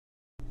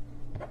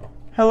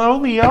Hello,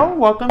 Leo.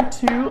 Welcome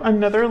to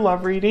another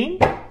love reading.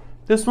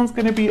 This one's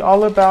going to be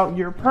all about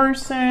your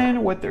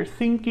person, what they're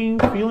thinking,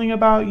 feeling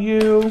about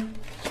you.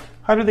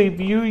 How do they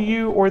view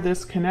you or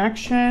this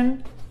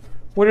connection?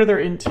 What are their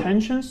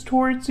intentions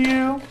towards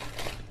you?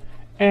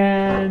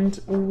 And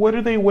what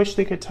do they wish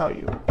they could tell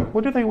you?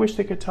 What do they wish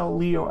they could tell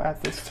Leo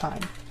at this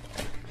time?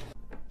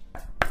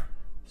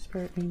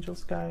 Spirit,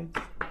 angels, guides.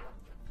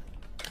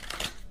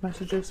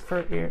 Messages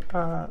for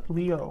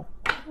Leo.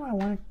 Why do I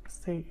want to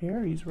say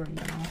Aries right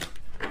now?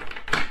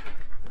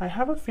 I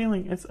have a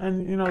feeling it's,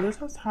 and you know, this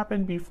has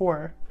happened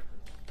before.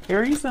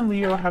 Aries and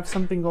Leo have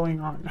something going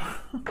on.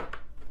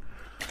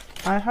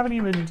 I haven't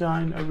even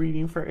done a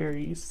reading for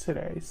Aries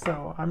today,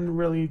 so I'm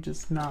really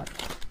just not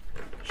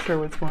sure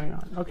what's going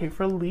on. Okay,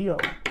 for Leo.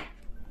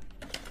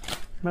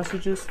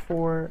 Messages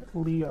for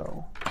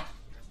Leo.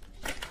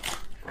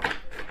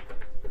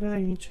 What do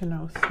they need to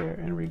know, Spirit,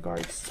 in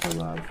regards to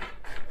love?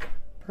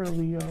 For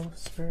Leo,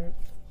 Spirit.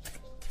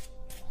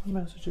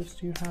 What messages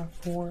do you have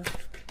for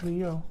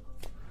Leo?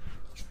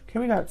 Okay,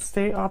 we got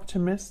stay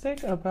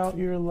optimistic about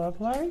your love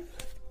life.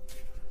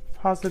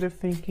 Positive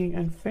thinking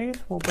and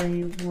faith will bring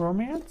you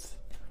romance.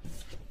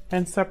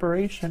 And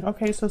separation.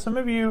 Okay, so some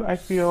of you, I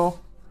feel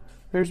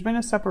there's been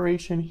a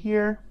separation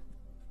here.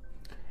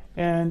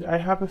 And I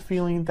have a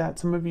feeling that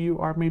some of you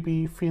are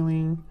maybe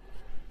feeling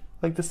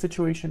like the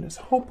situation is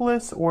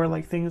hopeless, or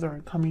like things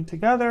aren't coming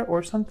together,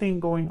 or something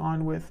going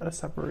on with a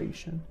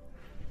separation.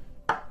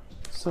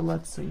 So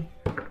let's see.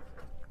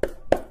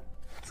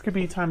 This could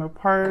be time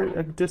apart,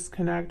 a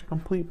disconnect, a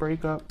complete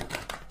breakup.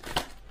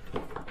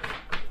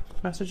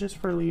 Messages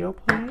for Leo,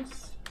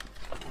 please.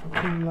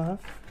 In love.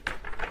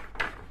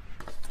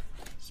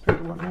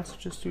 Spirit, what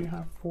messages do you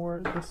have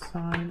for the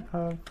sign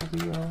of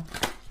Leo?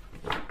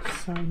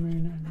 Sun,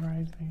 moon, and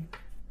rising.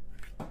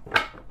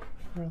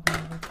 For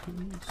Leo,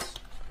 please.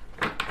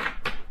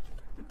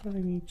 What do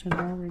they need to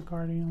know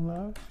regarding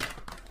love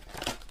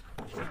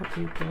for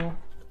April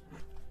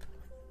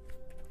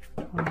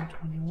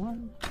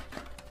 2021?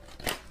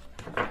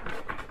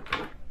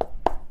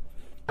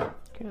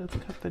 Okay, let's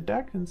cut the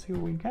deck and see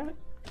what we get.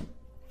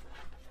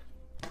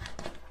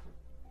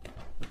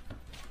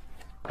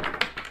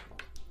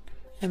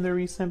 In the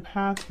recent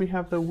past, we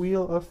have the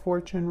Wheel of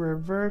Fortune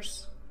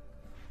reverse.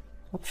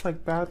 Looks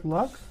like bad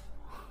luck.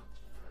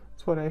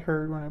 That's what I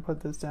heard when I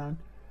put this down.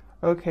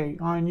 Okay,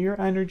 on your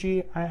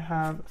energy, I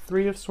have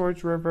 3 of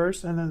Swords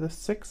reverse and then the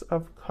 6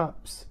 of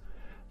Cups.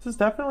 This is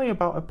definitely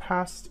about a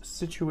past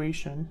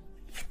situation.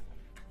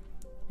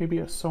 Maybe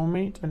a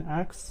soulmate, an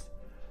ex.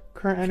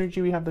 Current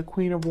energy, we have the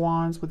Queen of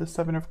Wands with the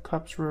 7 of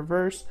Cups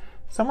reverse.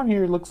 Someone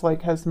here looks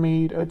like has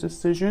made a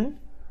decision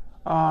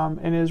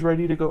and is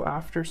ready to go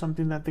after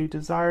something that they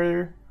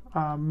desire,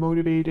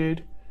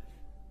 motivated,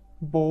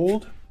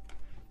 bold.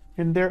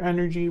 In their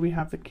energy, we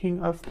have the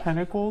King of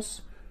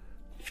Pentacles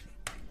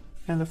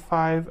and the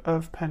 5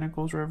 of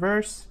Pentacles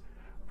reverse.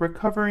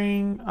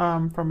 Recovering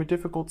from a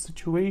difficult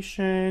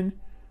situation,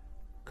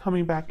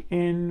 coming back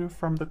in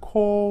from the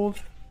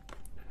cold.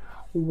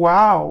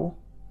 Wow.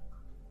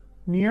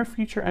 Near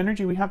future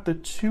energy, we have the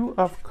 2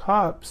 of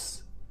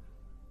Cups.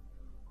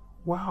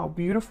 Wow,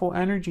 beautiful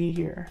energy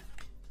here.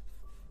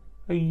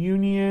 A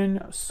union,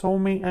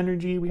 soulmate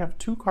energy. We have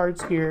 2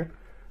 cards here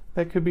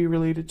that could be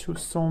related to a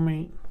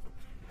soulmate.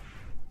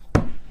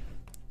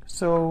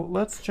 So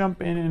let's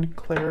jump in and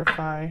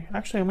clarify.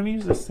 Actually, I'm going to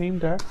use the same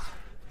deck,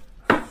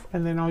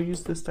 and then I'll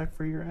use this deck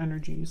for your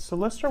energies. So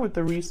let's start with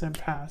the recent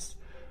past.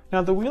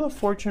 Now, the Wheel of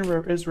Fortune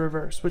is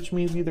reversed, which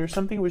means either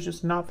something was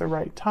just not the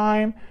right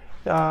time.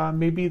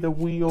 Maybe the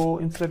wheel,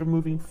 instead of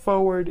moving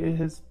forward, it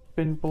has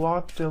been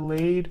blocked,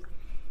 delayed.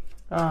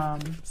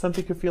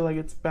 Something could feel like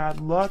it's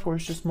bad luck, or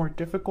it's just more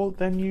difficult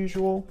than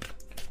usual.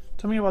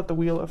 Tell me about the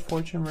Wheel of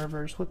Fortune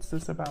reverse. What's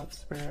this about,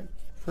 Spirit?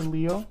 For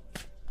Leo?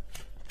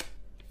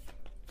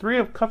 3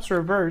 of Cups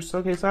reverse.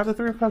 Okay, so I have the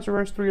 3 of Cups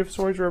reverse, 3 of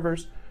Swords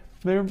reverse.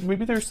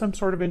 Maybe there's some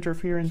sort of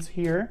interference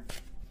here.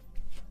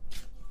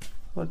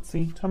 Let's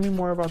see. Tell me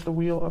more about the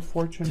Wheel of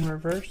Fortune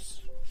reverse.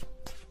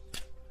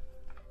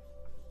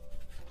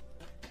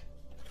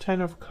 10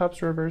 of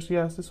Cups reverse.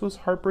 Yes, this was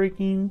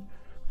heartbreaking,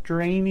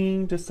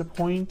 draining,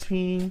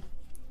 disappointing.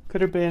 Could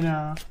have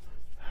been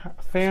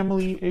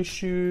family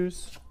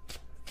issues.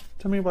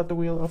 Tell me about the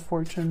Wheel of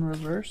Fortune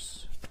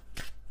reverse.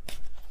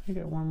 Let me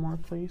get one more,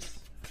 please.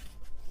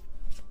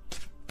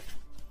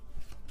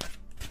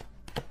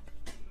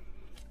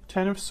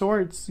 10 of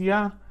Swords.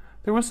 Yeah,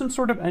 there was some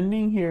sort of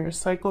ending here, a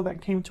cycle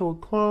that came to a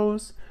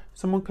close.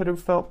 Someone could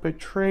have felt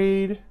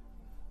betrayed.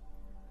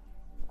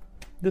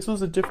 This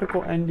was a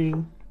difficult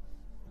ending.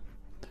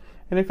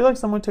 And I feel like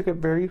someone took it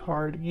very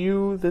hard.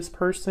 You, this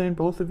person,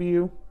 both of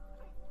you.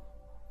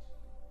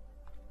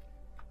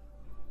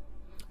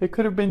 It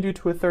could have been due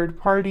to a third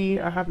party.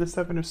 I have the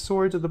 7 of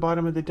Swords at the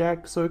bottom of the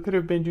deck, so it could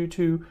have been due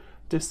to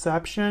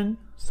deception,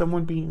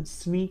 someone being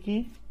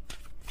sneaky.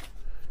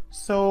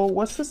 So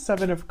what's the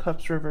 7 of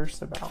Cups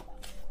reverse about?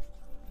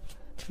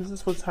 This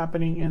is what's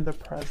happening in the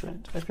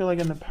present. I feel like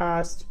in the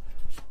past,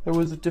 there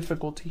was a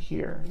difficulty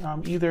here.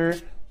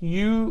 Either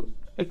you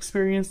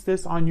experienced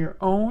this on your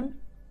own,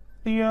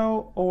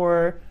 Leo,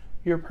 or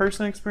your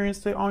person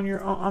experienced it on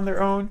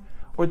their own,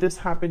 or this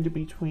happened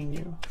between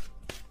you.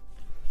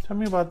 Tell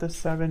me about the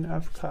Seven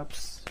of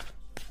Cups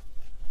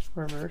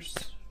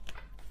reverse.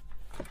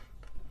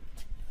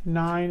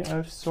 Nine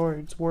of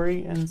Swords,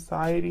 worry,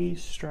 anxiety,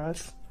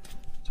 stress.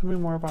 Tell me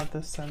more about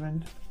the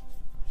Seven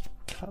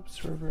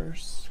Cups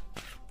reverse.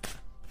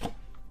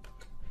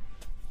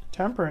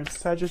 Temperance,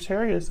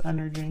 Sagittarius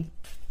energy.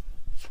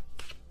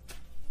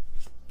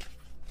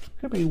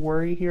 Could be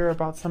worry here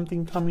about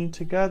something coming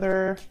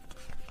together.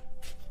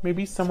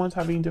 Maybe someone's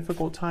having a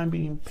difficult time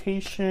being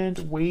patient,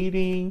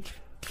 waiting,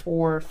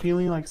 or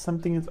feeling like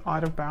something is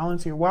out of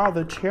balance here. Wow,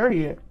 the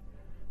Chariot,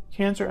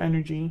 Cancer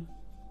energy.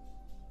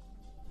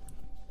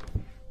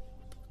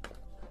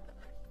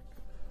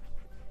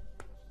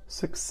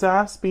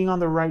 Success, being on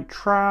the right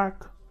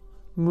track,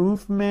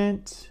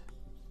 movement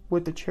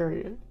with the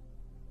Chariot.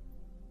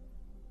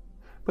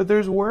 But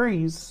there's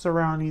worries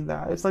surrounding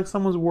that. It's like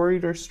someone's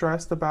worried or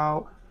stressed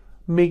about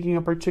making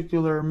a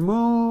particular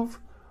move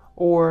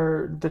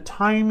or the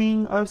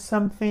timing of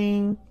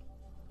something.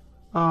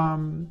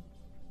 And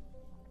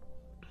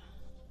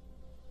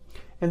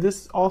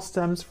this all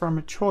stems from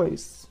a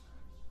choice,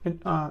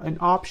 an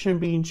option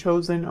being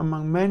chosen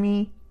among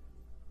many,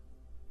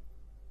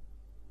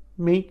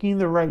 making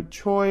the right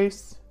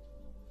choice.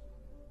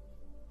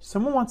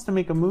 Someone wants to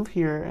make a move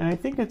here, and I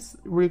think it's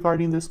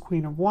regarding this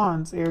Queen of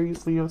Wands,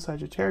 Aries, Leo,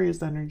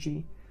 Sagittarius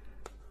energy.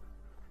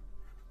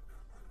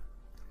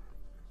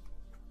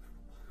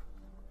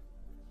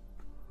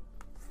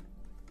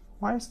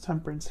 Why is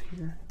Temperance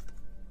here?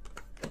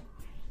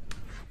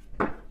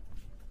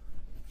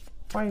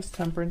 Why is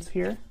Temperance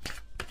here?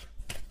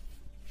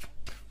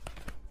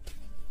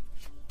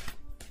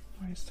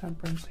 Why is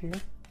Temperance here?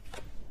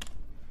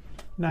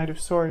 Knight of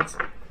Swords.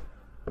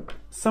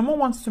 Someone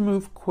wants to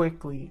move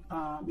quickly.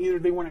 Either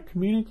they want to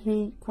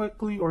communicate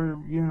quickly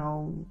or, you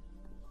know,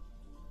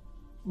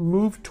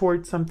 move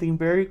towards something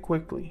very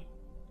quickly.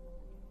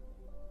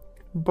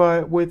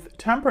 But with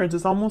Temperance,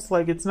 it's almost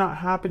like it's not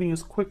happening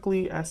as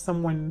quickly as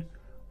someone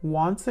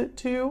wants it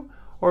to,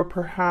 or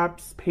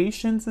perhaps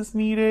patience is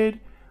needed.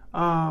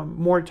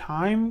 More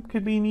time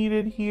could be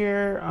needed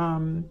here.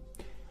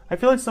 I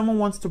feel like someone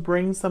wants to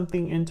bring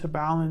something into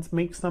balance,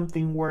 make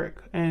something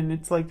work, and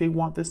it's like they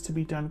want this to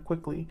be done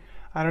quickly.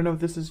 I don't know if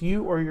this is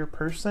you or your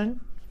person.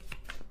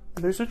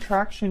 There's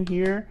attraction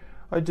here,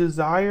 a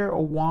desire, a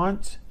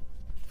want.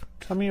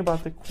 Tell me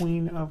about the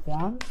Queen of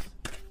Wands.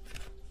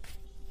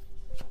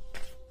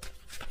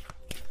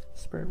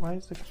 Spirit, why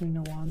is the Queen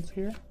of Wands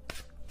here?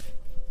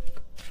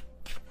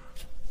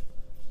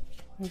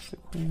 Why is the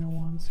Queen of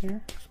Wands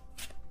here?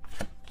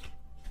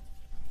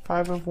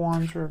 Five of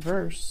Wands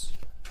reverse.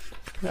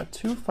 We got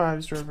two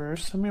fives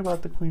reverse. Tell me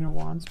about the Queen of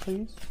Wands,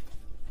 please.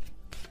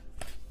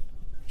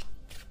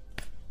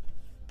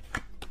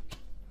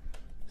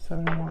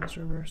 Seven of Wands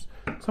reverse.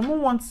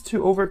 Someone wants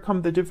to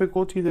overcome the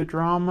difficulty, the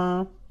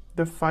drama,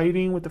 the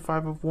fighting with the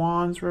Five of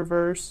Wands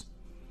reverse.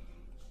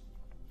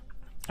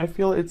 I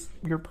feel it's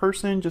your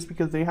person just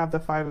because they have the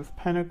Five of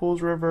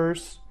Pentacles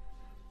reverse.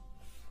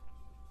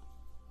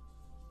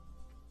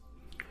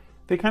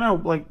 They kind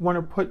of like want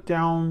to put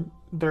down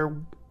their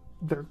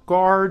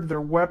guard,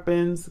 their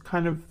weapons,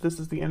 kind of, this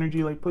is the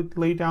energy, like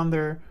lay down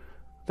their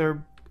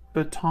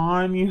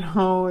baton, you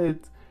know,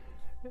 it's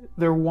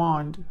their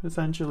wand,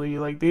 essentially.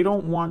 Like they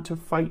don't want to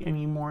fight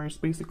anymore is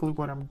basically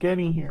what I'm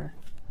getting here.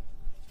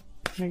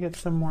 Can I get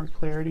some more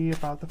clarity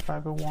about the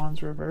Five of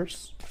Wands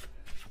reverse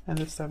and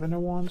the Seven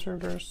of Wands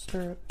reverse,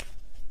 Spirit?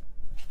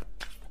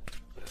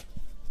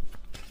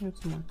 Get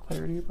some more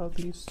clarity about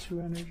these two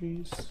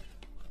energies.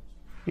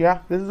 Yeah,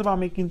 this is about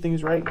making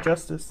things right.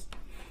 Justice.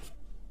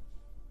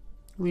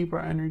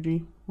 Libra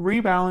energy.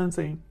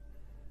 Rebalancing.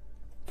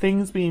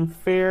 Things being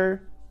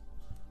fair,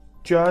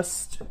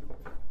 just.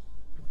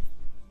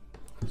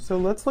 So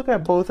let's look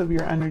at both of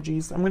your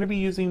energies. I'm going to be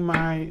using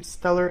my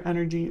Stellar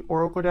Energy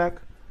Oracle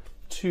deck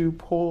to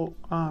pull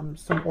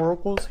some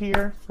oracles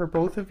here for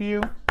both of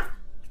you.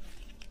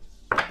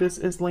 This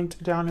is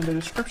linked down in the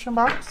description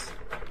box.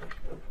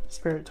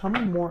 Spirit, tell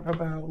me more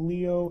about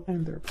Leo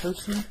and their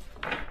person.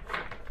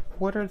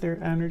 What are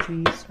their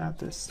energies at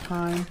this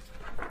time?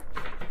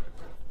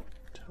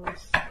 Tell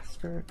us,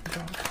 Spirit,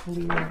 about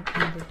Leo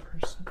and their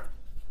person.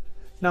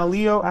 Now,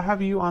 Leo, I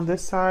have you on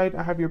this side.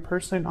 I have your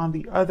person on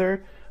the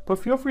other.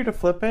 But feel free to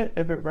flip it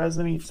if it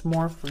resonates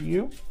more for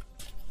you.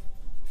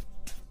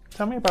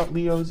 Tell me about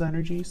Leo's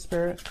energy,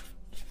 Spirit.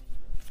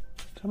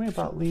 Tell me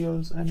about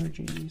Leo's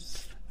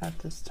energies at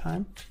this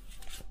time.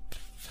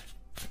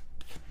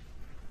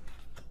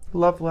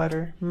 Love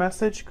letter.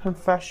 Message,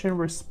 confession,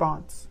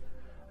 response.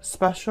 A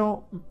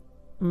special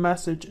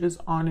message is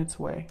on its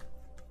way.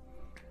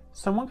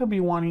 Someone could be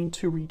wanting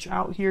to reach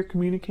out here,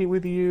 communicate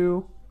with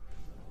you.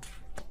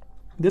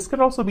 This could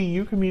also be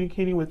you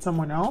communicating with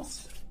someone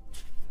else.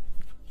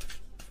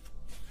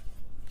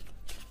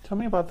 Tell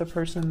me about the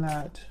person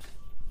that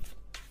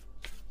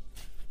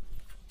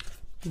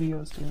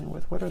Leo's dealing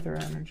with. What are their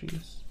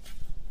energies?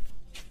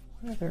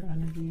 What are their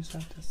energies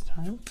at this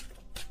time?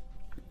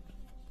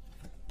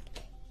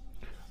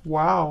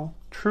 Wow.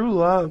 True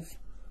love.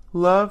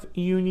 Love,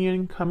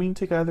 union, coming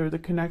together. The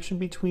connection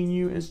between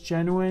you is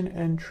genuine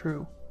and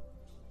true.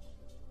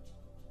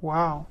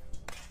 Wow.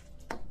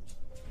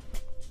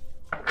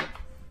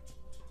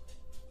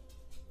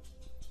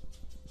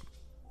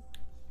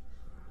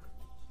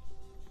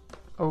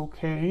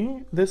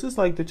 Okay. This is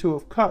like the Two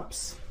of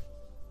Cups.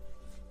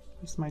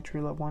 This is my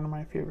true love, one of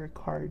my favorite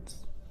cards.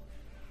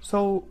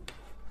 So,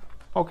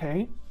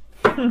 okay.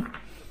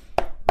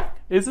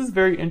 This is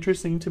very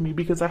interesting to me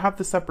because I have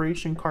the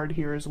separation card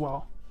here as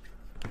well.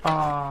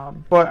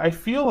 But I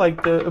feel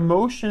like the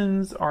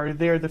emotions are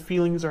there, the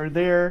feelings are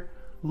there,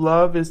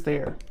 love is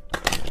there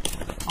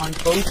on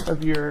both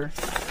of your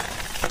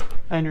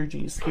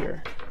energies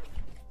here.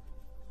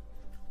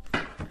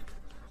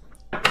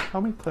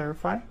 Help me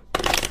clarify.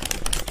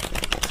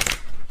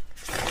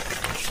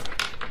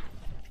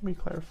 Let me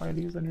clarify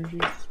these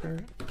energies,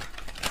 Spirit.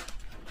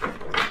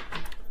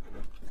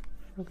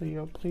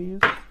 Leo, please.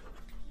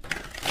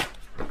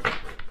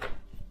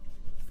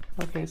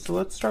 Okay, so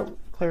let's start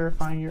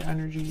clarifying your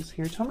energies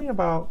here. Tell me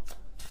about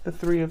the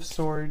Three of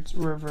Swords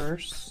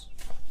reverse.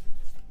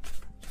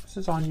 This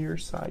is on your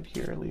side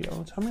here,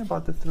 Leo. Tell me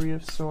about the Three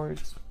of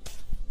Swords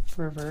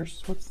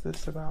reverse. What's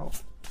this about?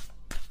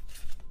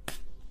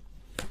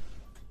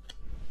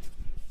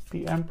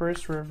 The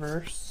Empress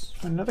reverse.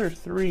 Another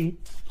 3.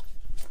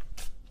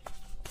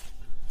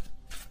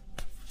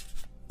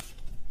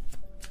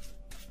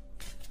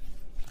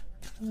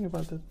 Tell me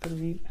about the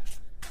 3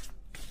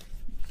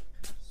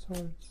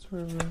 Swords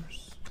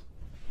reverse.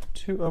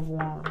 2 of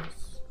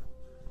Wands.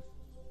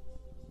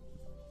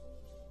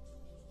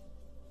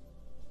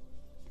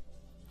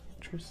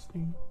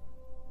 Interesting.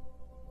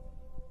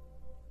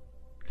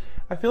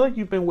 I feel like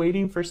you've been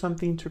waiting for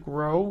something to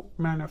grow,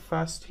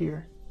 manifest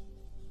here.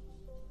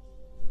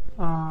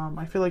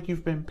 I feel like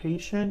you've been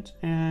patient,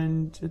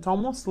 and it's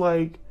almost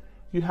like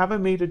you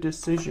haven't made a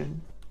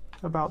decision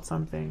about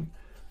something.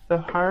 The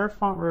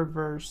Hierophant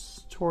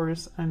reverse,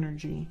 Taurus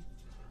energy,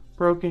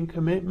 broken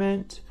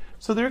commitment.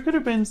 So there could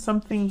have been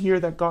something here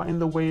that got in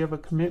the way of a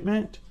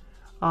commitment.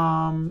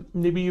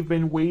 Maybe you've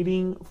been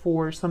waiting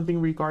for something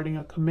regarding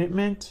a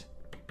commitment.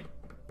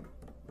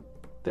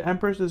 The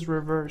Empress is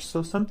reversed,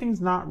 so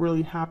something's not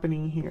really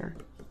happening here.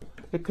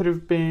 It could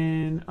have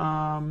been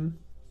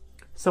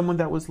someone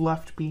that was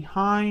left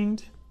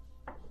behind,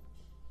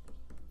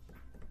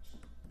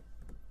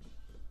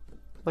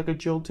 like a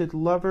jilted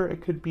lover.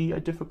 It could be a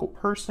difficult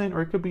person,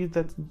 or it could be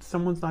that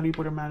someone's not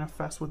able to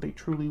manifest what they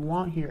truly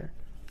want here.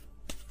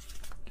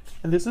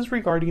 And this is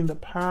regarding the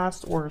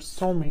past or a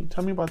soulmate.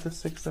 Tell me about the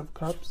Six of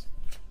Cups.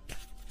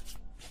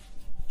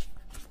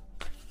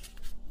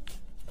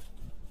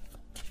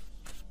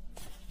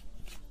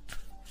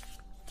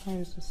 Why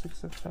is the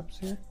Six of Cups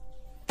here?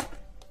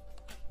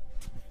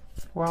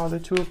 Wow, the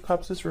Two of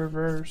Cups is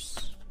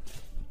reversed.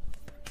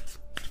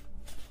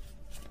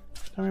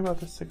 Tell me about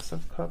the Six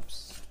of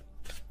Cups.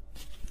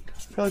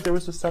 I feel like there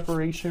was a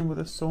separation with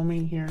a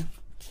soulmate here.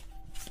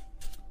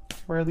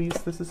 Or at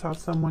least this is how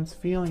someone's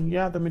feeling.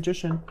 Yeah, the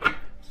Magician.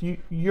 So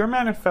you're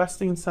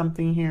manifesting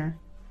something here.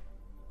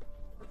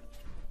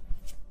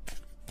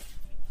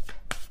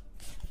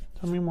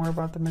 Tell me more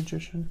about the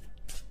Magician.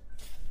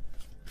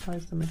 Why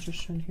is the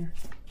Magician here?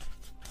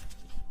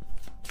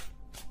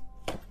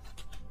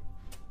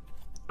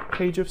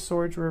 Page of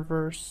Swords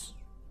reverse.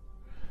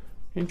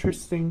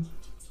 Interesting.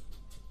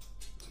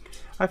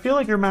 I feel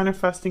like you're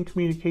manifesting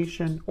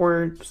communication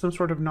or some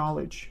sort of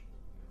knowledge,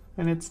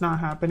 and it's not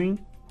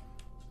happening.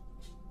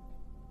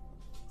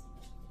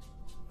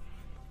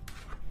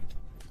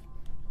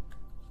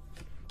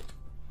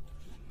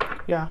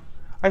 Yeah,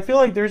 I feel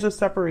like there's a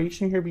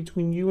separation here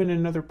between you and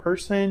another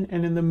person,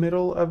 and in the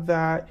middle of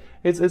that,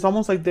 it's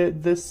almost like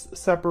this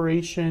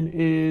separation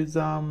is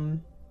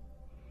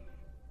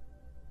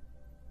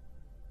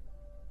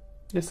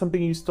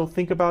something you still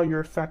think about, you're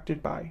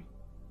affected by.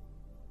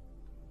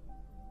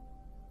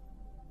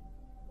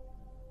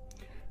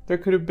 There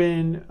could have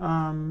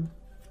been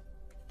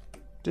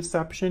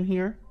deception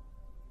here,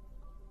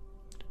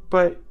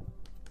 but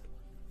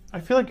I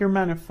feel like you're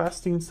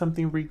manifesting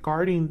something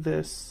regarding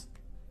this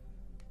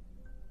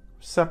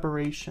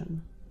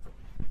separation.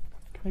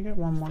 Can I get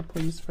one more,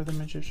 please, for the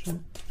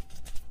Magician?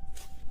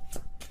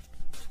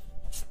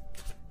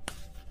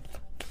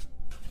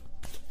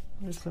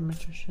 Where's the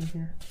Magician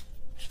here?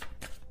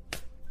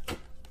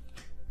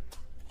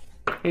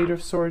 Eight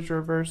of Swords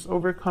reverse.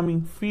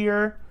 Overcoming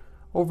fear.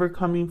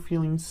 Overcoming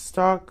feeling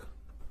stuck.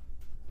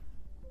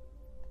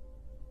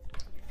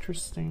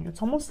 Interesting.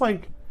 It's almost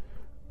like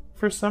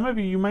for some of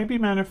you, you might be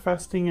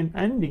manifesting an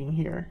ending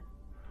here.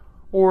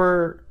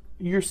 Or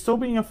you're still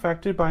being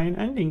affected by an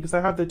ending, because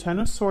I have the Ten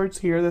of Swords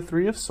here, the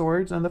Three of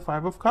Swords, and the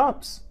Five of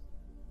Cups.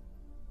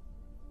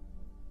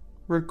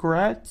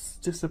 Regrets,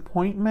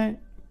 disappointment,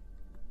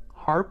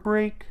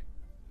 heartbreak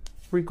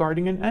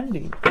regarding an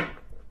ending.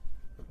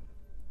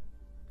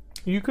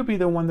 You could be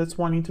the one that's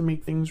wanting to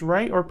make things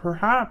right, or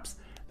perhaps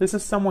this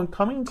is someone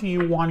coming to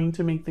you wanting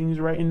to make things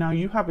right, and now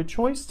you have a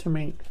choice to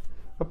make,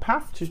 a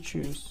path to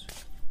choose.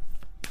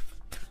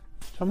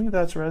 Tell me if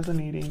that's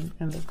resonating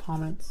in the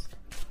comments.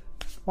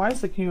 Why is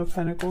the King of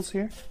Pentacles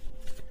here?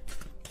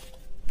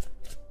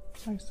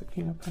 Why is the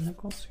King of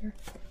Pentacles here?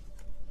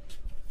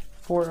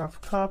 Four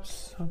of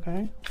Cups,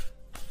 okay.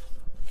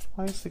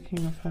 Why is the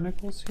King of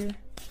Pentacles here?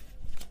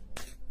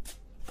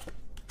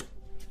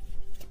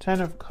 Ten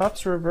of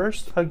Cups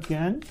reversed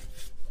again.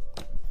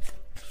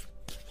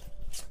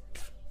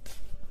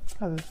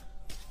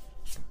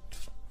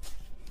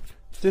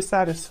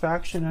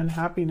 Dissatisfaction,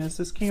 unhappiness.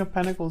 This King of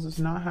Pentacles is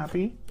not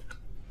happy.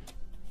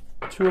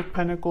 Two of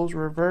Pentacles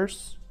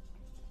reverse.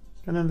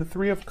 And then the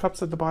Three of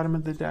Cups at the bottom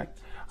of the deck.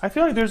 I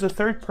feel like there's a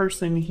third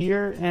person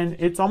here, and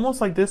it's almost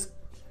like this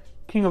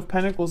King of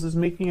Pentacles is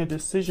making a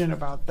decision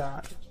about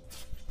that.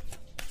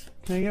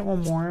 Can I get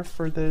one more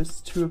for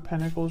this Two of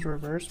Pentacles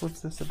reverse?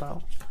 What's this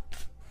about?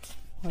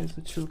 Why is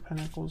the Two of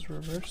Pentacles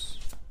reverse?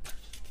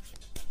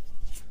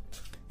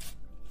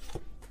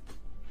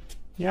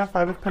 Yeah,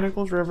 Five of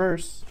Pentacles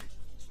reverse.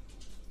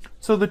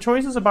 So the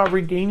choice is about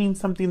regaining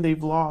something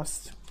they've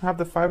lost. I have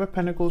the Five of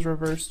Pentacles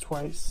reverse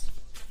twice.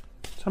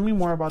 Tell me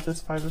more about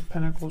this Five of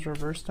Pentacles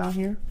reverse down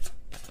here.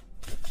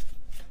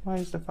 Why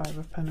is the Five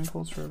of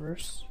Pentacles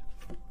reverse?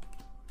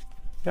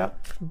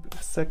 Yep,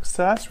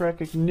 success,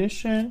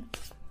 recognition.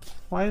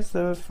 Why is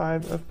the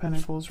Five of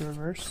Pentacles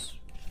reverse?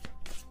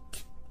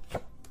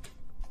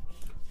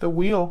 The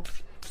Wheel.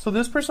 So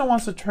this person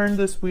wants to turn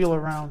this wheel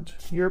around.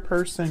 Your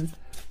person,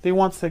 they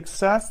want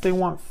success, they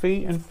want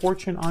fate and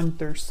fortune on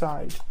their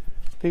side.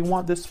 They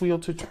want this wheel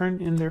to turn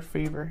in their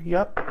favor.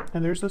 Yep,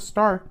 and there's a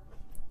star.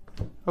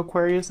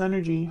 Aquarius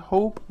energy,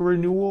 hope,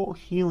 renewal,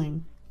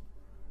 healing.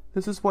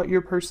 This is what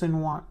your person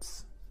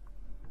wants.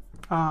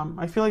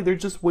 I feel like they're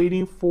just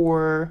waiting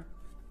for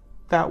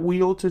that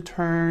wheel to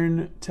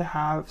turn to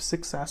have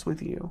success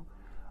with you.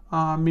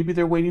 Maybe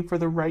they're waiting for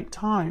the right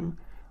time,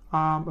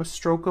 a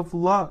stroke of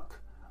luck,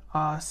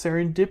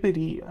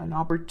 serendipity, an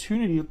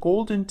opportunity, a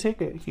golden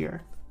ticket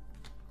here.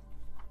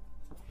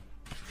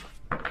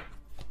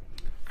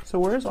 So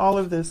where's all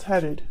of this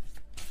headed?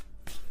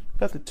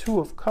 Got the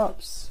Two of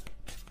Cups.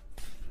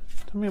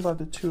 Tell me about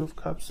the Two of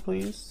Cups,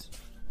 please.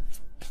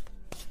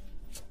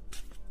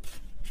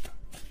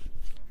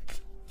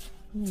 Tell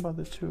me about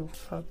the Two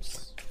of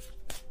Cups.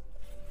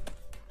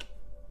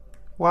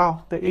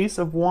 Wow, the Ace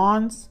of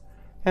Wands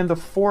and the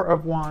Four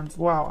of Wands.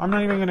 Wow, I'm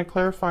not even going to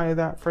clarify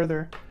that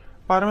further.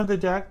 Bottom of the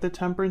deck, the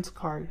Temperance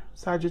card,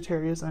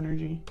 Sagittarius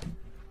energy.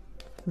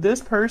 This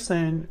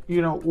person,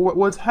 you know,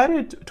 what's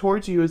headed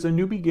towards you is a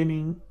new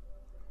beginning,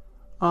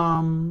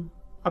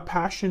 a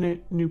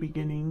passionate new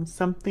beginning,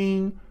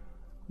 something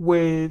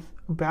with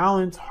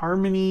balance,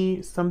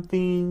 harmony,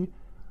 something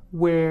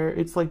where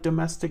it's like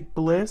domestic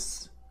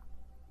bliss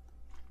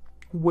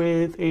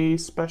with a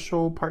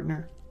special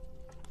partner.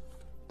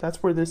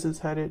 That's where this is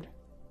headed.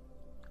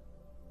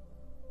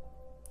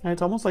 And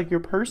it's almost like your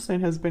person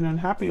has been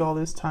unhappy all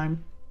this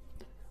time.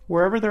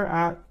 Wherever they're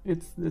at,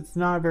 it's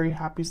not a very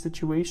happy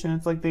situation.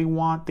 It's like they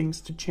want things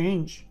to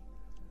change.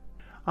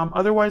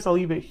 Otherwise, I'll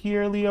leave it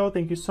here, Leo.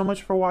 Thank you so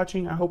much for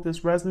watching. I hope this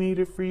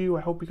resonated for you.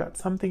 I hope you got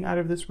something out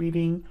of this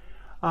reading.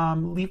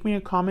 Leave me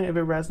a comment if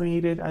it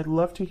resonated. I'd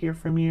love to hear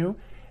from you.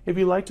 If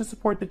you'd like to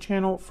support the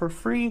channel for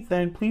free,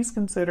 then please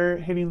consider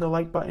hitting the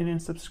like button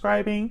and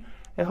subscribing.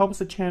 It helps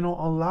the channel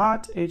a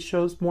lot. It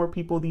shows more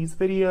people these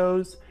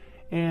videos,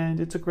 and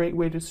it's a great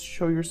way to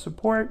show your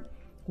support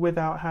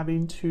without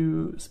having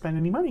to spend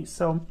any money.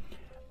 So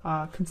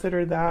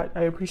consider that.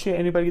 I appreciate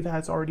anybody that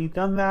has already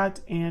done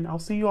that, and I'll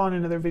see you on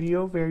another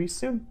video very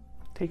soon.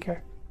 Take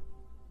care.